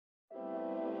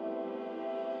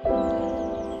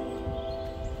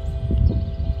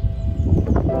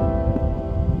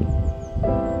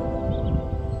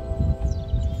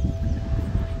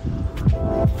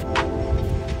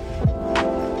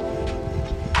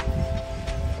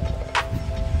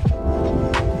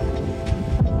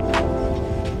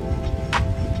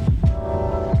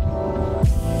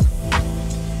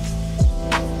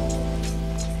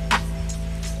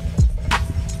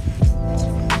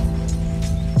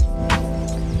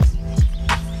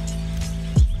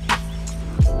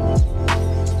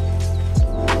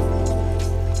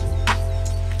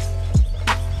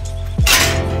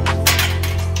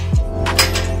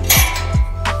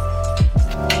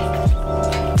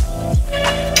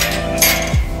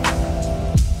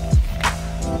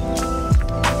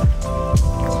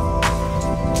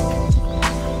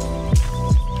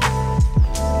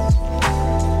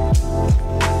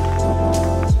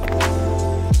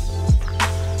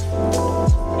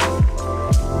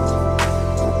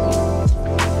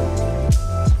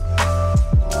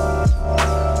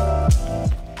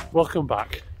Welcome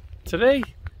back. Today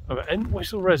I'm at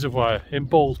Entwistle Reservoir in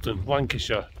Bolton,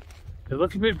 Lancashire. It's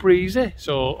looking a bit breezy,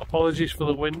 so apologies for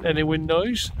the wind, any wind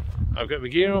noise. I've got my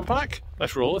gear on pack.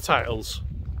 Let's roll the titles.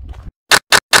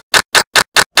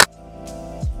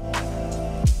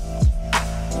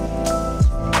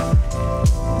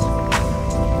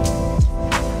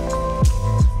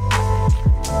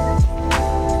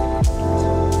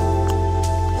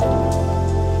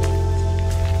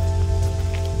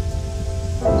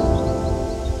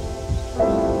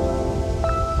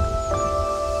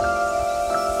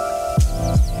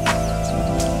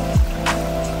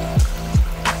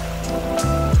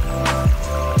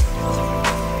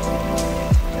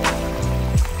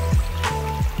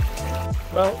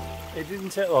 Well, it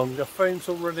didn't take long. I found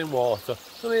some running water.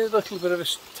 It's only a little bit of a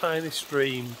tiny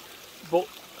stream, but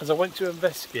as I went to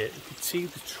investigate, you could see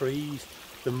the trees,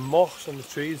 the moss on the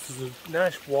trees. There's a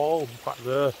nice wall back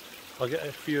there. I'll get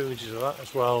a few images of that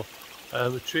as well.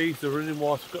 The trees, the running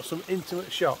water, got some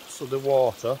intimate shots of the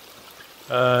water.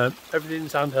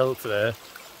 Everything's handheld today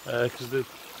because the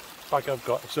bag I've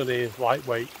got is only a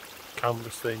lightweight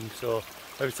canvas thing, so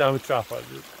every time I trap it,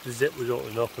 the zip was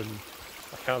opening up and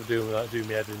I can't do it without doing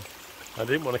my head in. I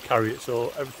didn't want to carry it,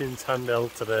 so everything's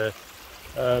handheld today.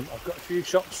 I've got a few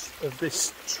shots of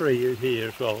this tree here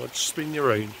as well. I'll just spin you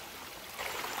around.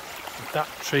 That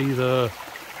tree there,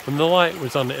 when the light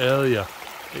was on it earlier,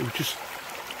 it was just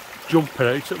jumping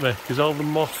out at me because all the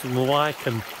moss and the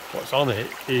lichen, what's on it,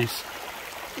 it's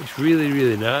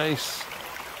really nice.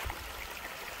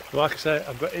 Like I say,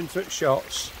 I've got intimate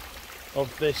shots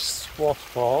of this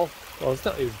waterfall. Well, it's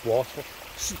not even waterfall.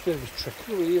 It's just a bit of a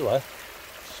tricky, really.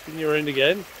 Spin you around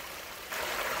again.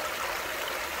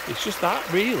 It's just that,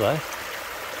 really.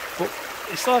 But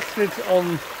it's like I did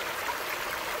on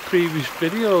previous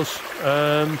videos.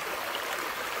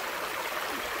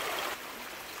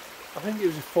 I think it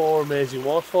was 4 amazing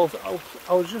waterfalls.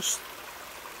 I was just...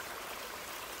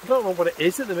 I don't know what it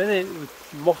is at the minute,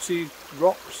 with mossy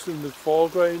rocks in the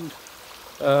foreground.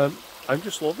 I'm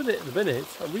just loving it at the minute.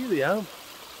 I really am.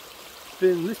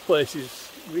 This place is...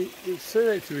 It's turned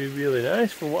out to be really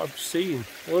nice from what I've seen.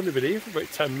 I've only been here for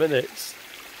about 10 minutes.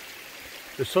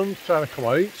 The sun's trying to come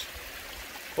out.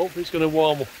 Hopefully it's going to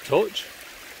warm up a touch.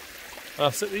 I'll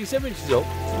set these images up.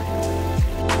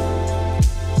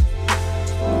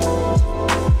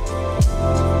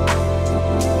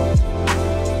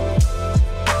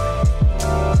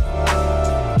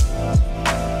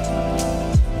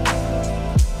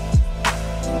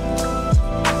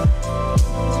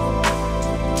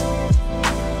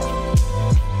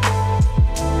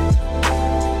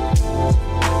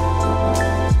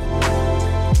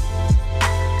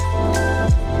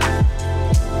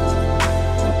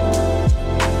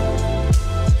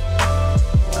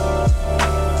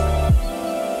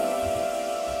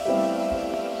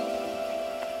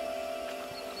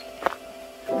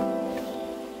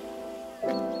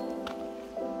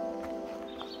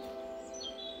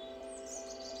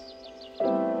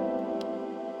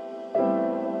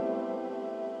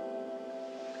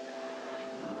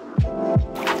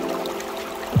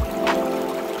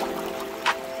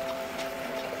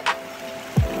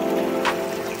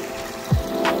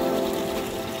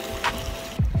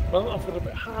 Well, I've got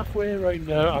about halfway around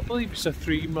now. I believe it's a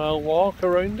 3-mile walk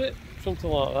around it, something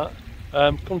like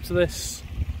that. Come to this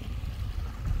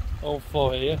old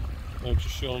floor here, I've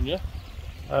just shown you.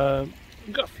 I've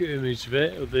got a few images of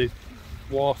it, with the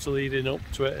water leading up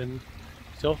to it and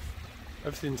stuff.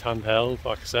 Everything's handheld,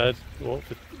 like I said. It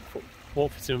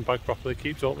won't fit in my bag properly, it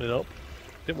keeps opening up.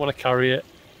 Didn't want to carry it,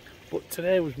 but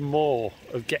today was more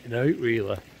of getting out,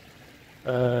 really.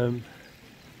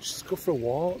 Just go for a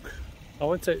walk. I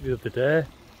went out the other day.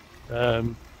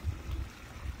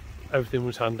 Everything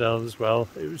was handheld as well.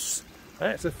 I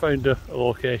actually found a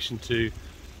location to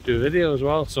do a video as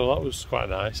well, so that was quite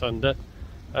nice. And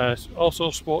also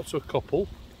spoke to a couple.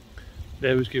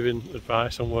 They was giving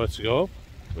advice on where to go,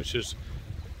 which is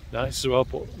nice as well.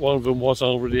 But one of them was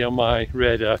already on my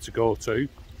radar to go to,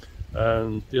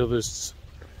 and the others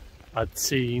I'd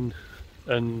seen,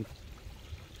 and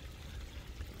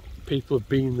people have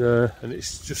been there, and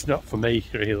it's just not for me,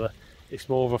 really. It's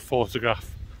more of a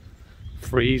photograph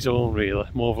free zone, really,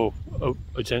 more of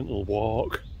a gentle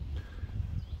walk.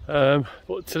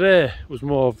 But today was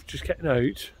more of just getting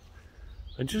out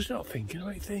and just not thinking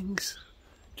about things,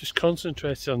 just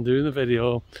concentrating on doing the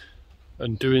video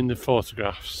and doing the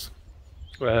photographs,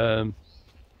 and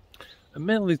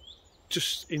mainly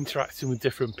just interacting with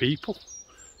different people,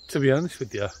 to be honest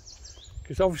with you,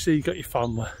 because obviously you've got your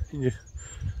family and your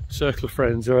circle of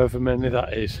friends, however many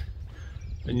that is,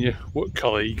 and your work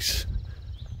colleagues,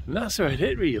 and that's about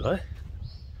it, really.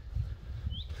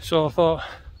 So I thought,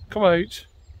 come out,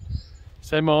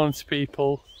 say morning to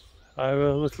people, have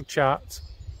a little chat,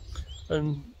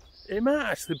 and it might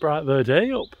actually brighten their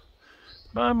day up.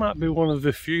 I might be one of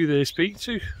the few they speak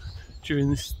to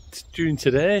during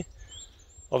today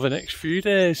or the next few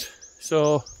days.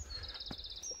 So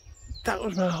that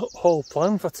was my whole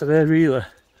plan for today, really.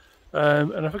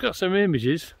 And if I got some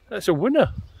images, that's a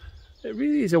winner. It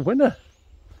really is a winner.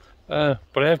 But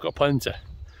I have got plenty.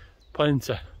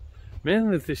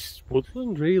 Mainly this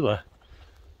woodland, really,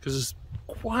 because there's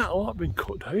quite a lot been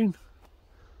cut down,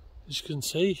 as you can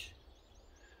see.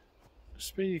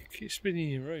 Keep spinning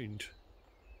you around.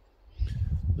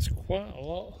 There's quite a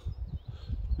lot.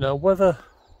 Now, whether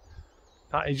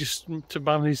that is just to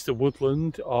manage the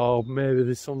woodland, or maybe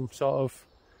there's some sort of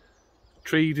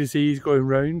tree disease going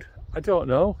round, I don't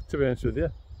know, to be honest with you.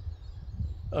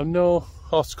 I'm no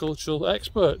horticultural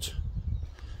expert.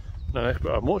 Not an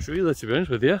expert on much, really, to be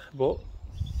honest with you, but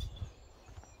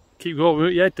keep going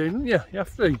with your head down, don't you? You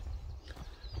have to.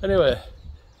 Anyway,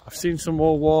 I've seen some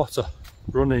more water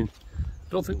running. I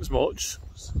don't think there's much.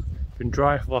 It's been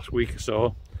dry for the last week or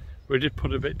so. We did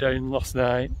put a bit down last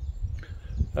night.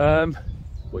 But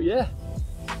yeah,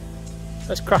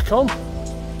 let's crack on.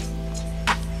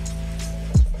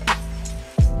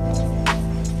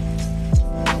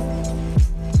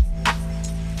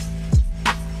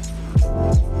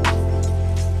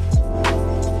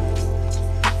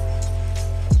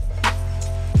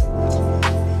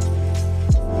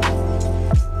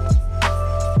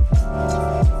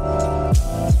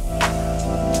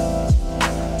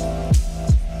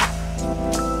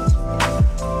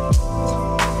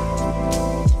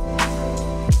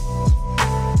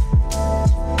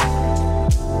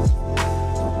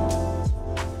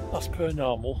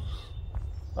 Normal,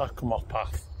 I've come off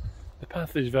path. The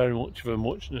path is very much of a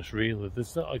muchness, really.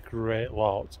 There's not a great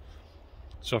lot.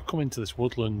 So I've come into this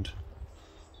woodland.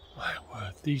 My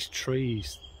word, these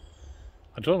trees,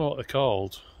 I don't know what they're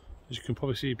called, as you can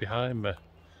probably see behind me.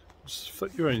 Just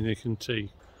flick you around and you can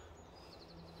see.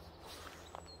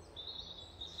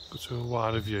 Go to a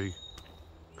wider view.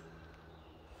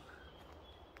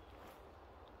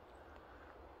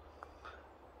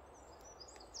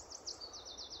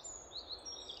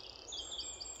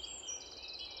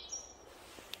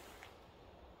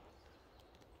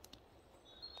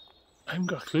 I haven't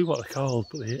got a clue what they're called,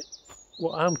 but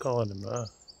what I'm calling them are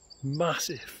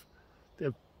massive.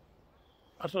 They're,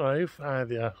 I don't know how far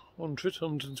they are, 100,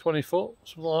 120 foot,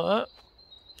 something like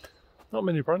that. Not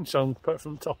many branches on, apart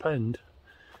from the top end.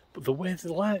 But the way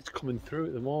the light's coming through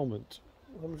at the moment,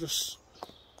 let me just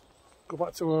go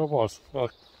back to where I was. Well, I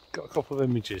got a couple of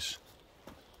images.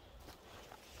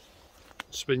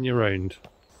 Spin you around.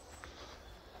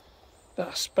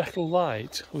 That speckled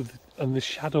light and the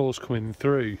shadows coming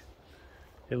through.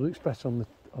 It looks better on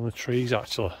the trees,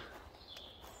 actually.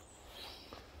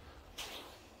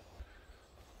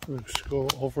 I'll just go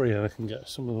over here and I can get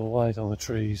some of the light on the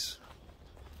trees.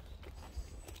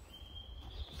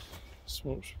 So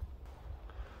much.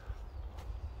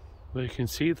 But you can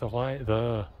see the light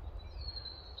there.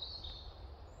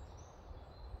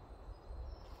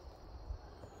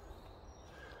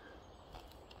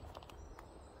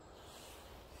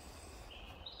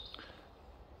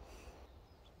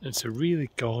 It's a really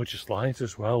gorgeous light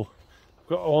as well. I've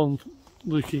got one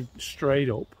looking straight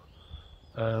up.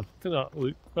 I think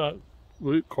that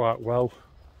looked quite well.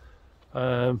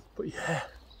 But yeah,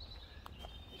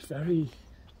 it's very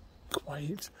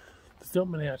quiet. There's not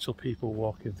many actual people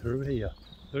walking through here.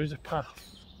 There is a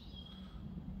path.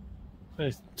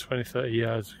 There's 20-30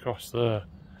 yards across there.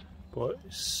 But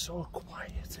it's so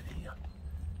quiet in here.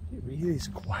 It really is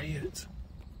quiet.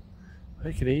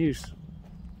 I can hear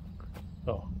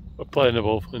oh, we're playing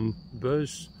above and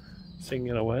birds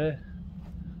singing away.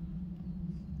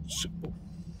 So,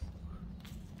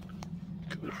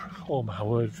 oh my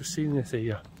word, I've just seen this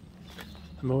here.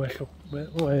 I'm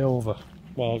way over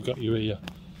while I've got you here.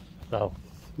 Now,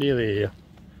 nearly here.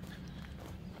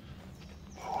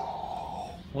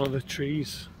 One of the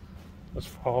trees has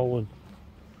fallen.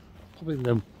 Probably in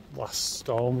the last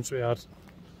storms we had.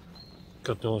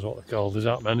 God knows what they're called. There's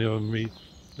not many of them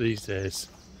these days.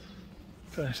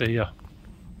 I see ya.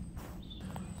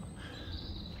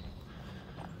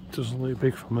 Doesn't look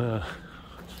big from there.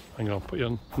 Hang on, put you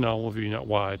on normal view, not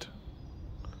wide.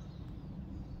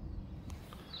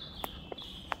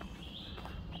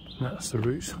 And that's the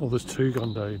roots. Oh, there's two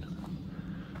gone down.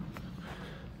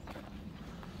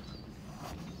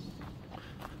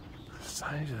 The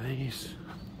size of these.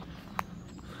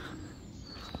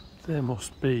 They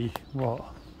must be, what?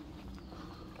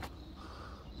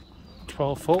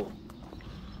 12 foot?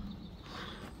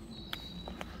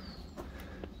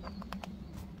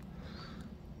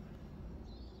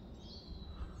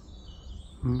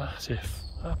 Massive,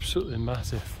 absolutely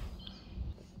massive.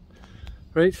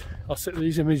 Right, I'll set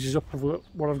these images up of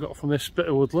what I've got from this bit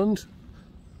of woodland.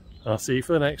 I'll see you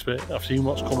for the next bit. I've seen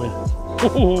what's coming.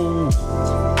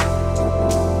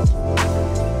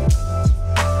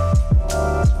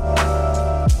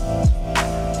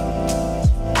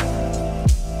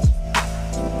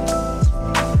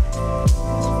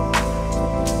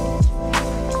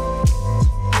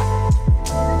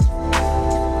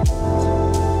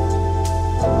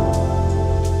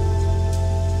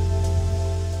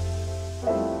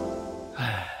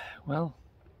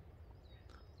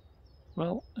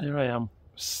 Well, here I am,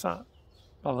 sat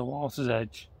by the water's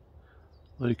edge,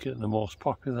 looking at the most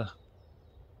popular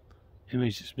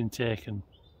image that's been taken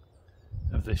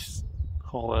of this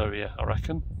whole area, I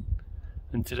reckon.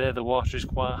 And today the water is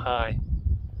quite high,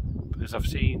 because I've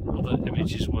seen other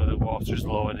images where the water is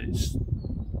low and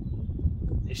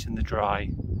it's in the dry.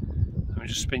 Let me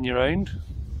just spin you around.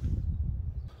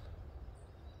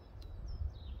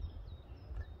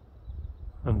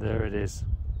 And there it is,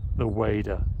 the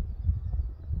wader.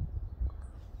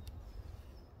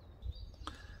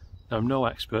 Now, I'm no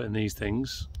expert in these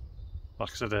things, like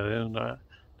I said earlier, I'm not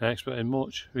an expert in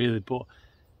much really, but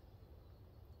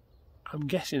I'm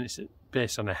guessing it's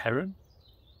based on a heron.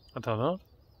 I don't know.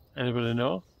 Anybody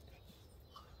know?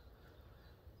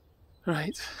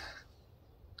 Right,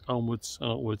 onwards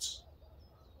and upwards.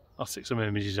 I'll stick some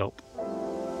images up.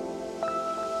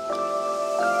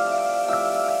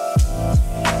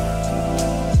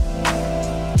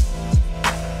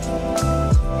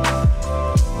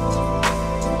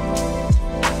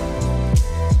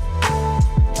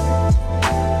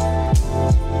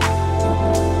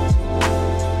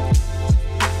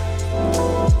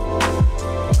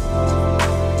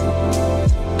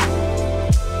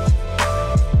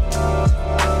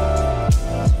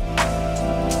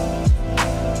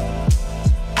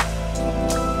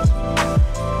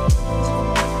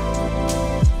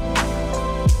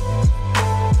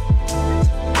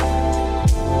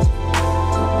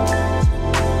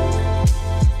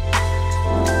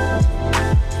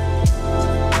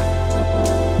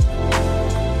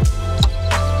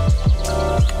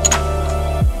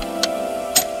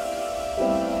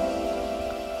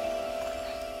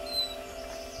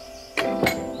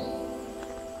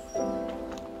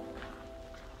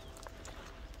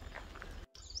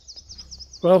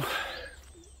 Well,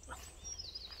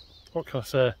 what can I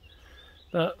say?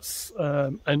 That's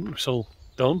Entwistle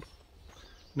done.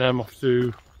 Now I'm off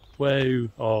to Wahoooo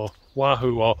or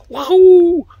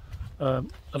Wahoooo. I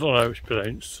don't know how it's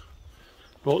pronounced,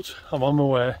 but I'm on my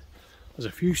way. There's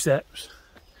a few steps.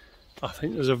 I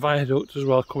think there's a viaduct as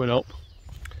well coming up.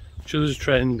 I'm sure there's a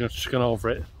train just going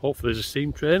over it. Hopefully there's a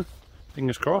steam train.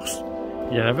 Fingers crossed.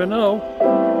 You never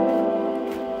know.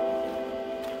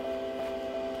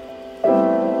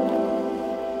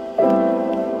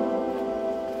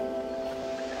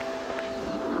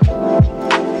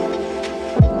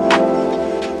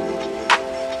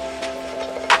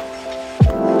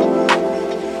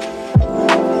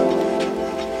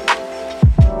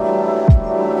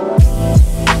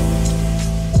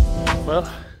 Well,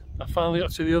 I finally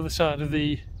got to the other side of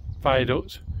the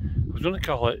viaduct. I was going to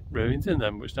call it Rivington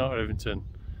then, but it's not Rivington.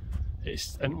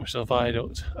 It's Entwistle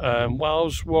Viaduct. While I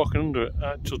was walking under it, an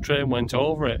actual train went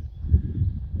over it.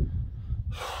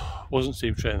 Wasn't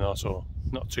steam train though, so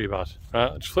not too bad.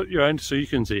 Right, I'll just flip you around so you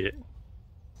can see it.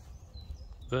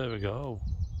 There we go.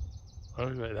 How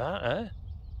do we make that, eh?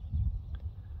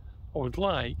 I would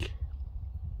like,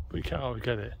 but you can't always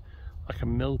get it, like a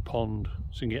mill pond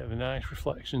so you can get the nice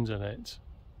reflections in it.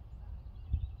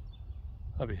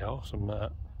 That'd be awesome,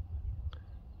 that.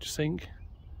 Just think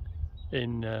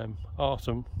in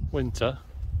autumn, winter,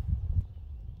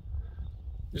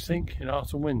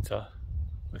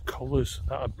 the colours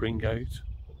that I'd bring out,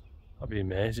 that'd be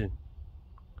amazing.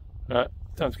 Right,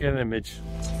 time to get an image.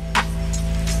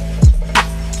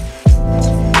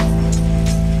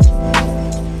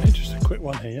 Just a quick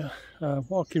one here,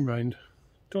 walking round.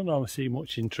 Don't normally see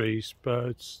much in trees,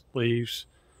 birds, leaves,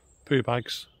 poo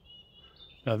bags.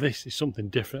 Now this is something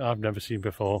different I've never seen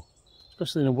before,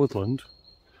 especially in a woodland.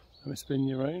 Let me spin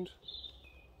you around.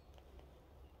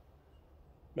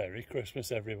 Merry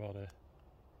Christmas everybody.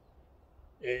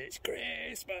 It's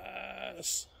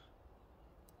Christmas!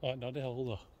 Right, noddy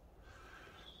holder.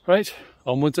 Right,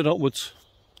 onwards and upwards.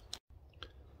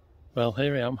 Well,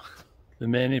 here I am, the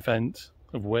main event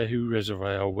of Wahoooo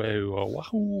Reservoir, or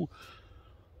Wahoooo.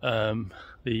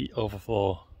 The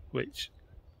overflow, which,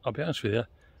 I'll be honest with you,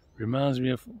 reminds me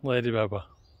of Lady Baba.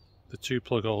 The two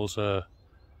plug holes are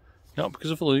not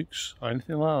because of the looks or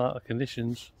anything like that, the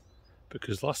conditions,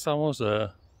 because last time I was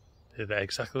there, They're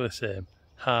exactly the same,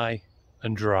 high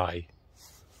and dry.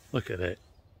 Look at it.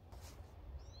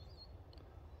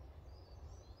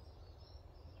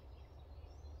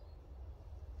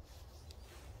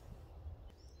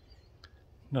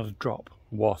 Not a drop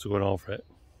of water going over it.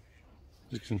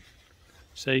 As you can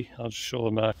see, I'll just show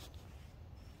the mark.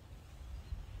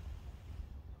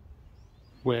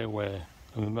 Way,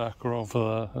 and the marker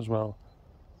over there as well.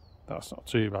 That's not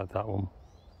too bad, that one.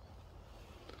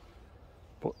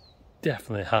 But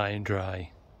definitely high and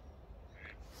dry.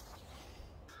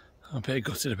 I'm a bit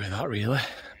gutted about that really,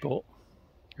 but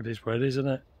it is what it is, isn't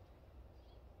it?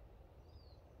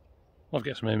 I'll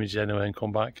get some images anyway and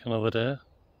come back another day.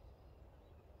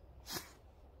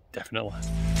 Definitely.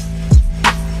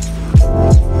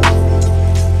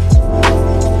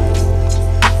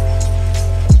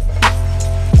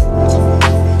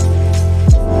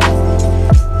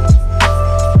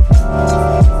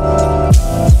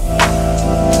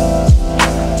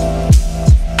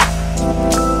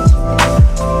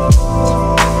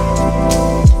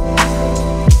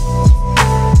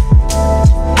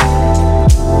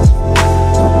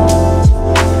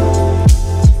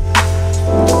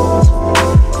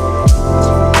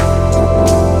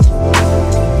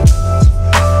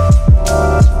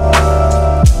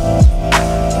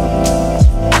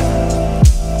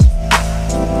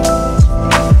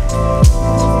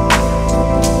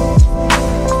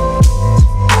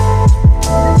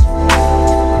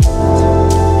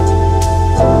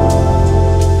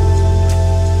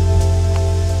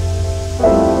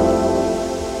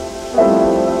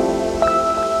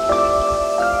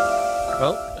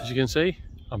 Well, as you can see,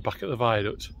 I'm back at the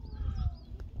viaduct.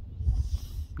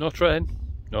 No train,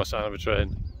 no sign of a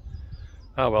train.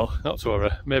 Ah well, not to worry,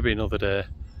 maybe another day.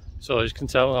 So as you can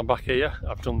tell, I'm back here.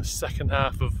 I've done the second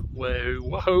half of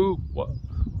Wahoooo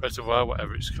Reservoir,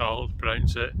 whatever it's called,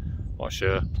 pronounce it, not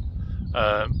sure.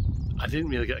 I didn't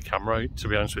really get a camera out, to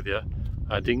be honest with you.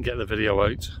 I didn't get the video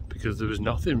out because there was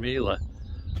nothing really.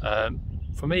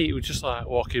 For me, it was just like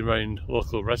walking around a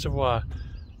local reservoir.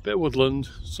 Bit of woodland,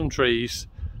 some trees,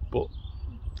 but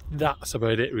that's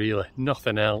about it really,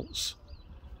 nothing else.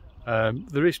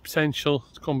 There is potential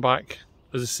to come back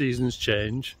as the seasons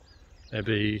change,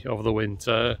 maybe over the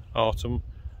winter, autumn,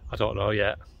 I don't know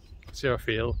yet. See how I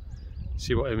feel,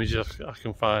 see what images I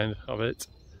can find of it.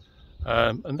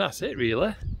 And that's it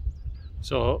really.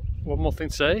 So one more thing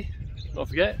to say, don't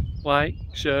forget, like,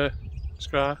 share,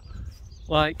 subscribe,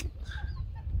 like,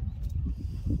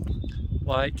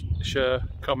 share,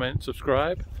 comment,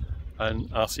 subscribe, and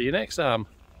I'll see you next time.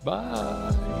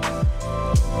 Bye.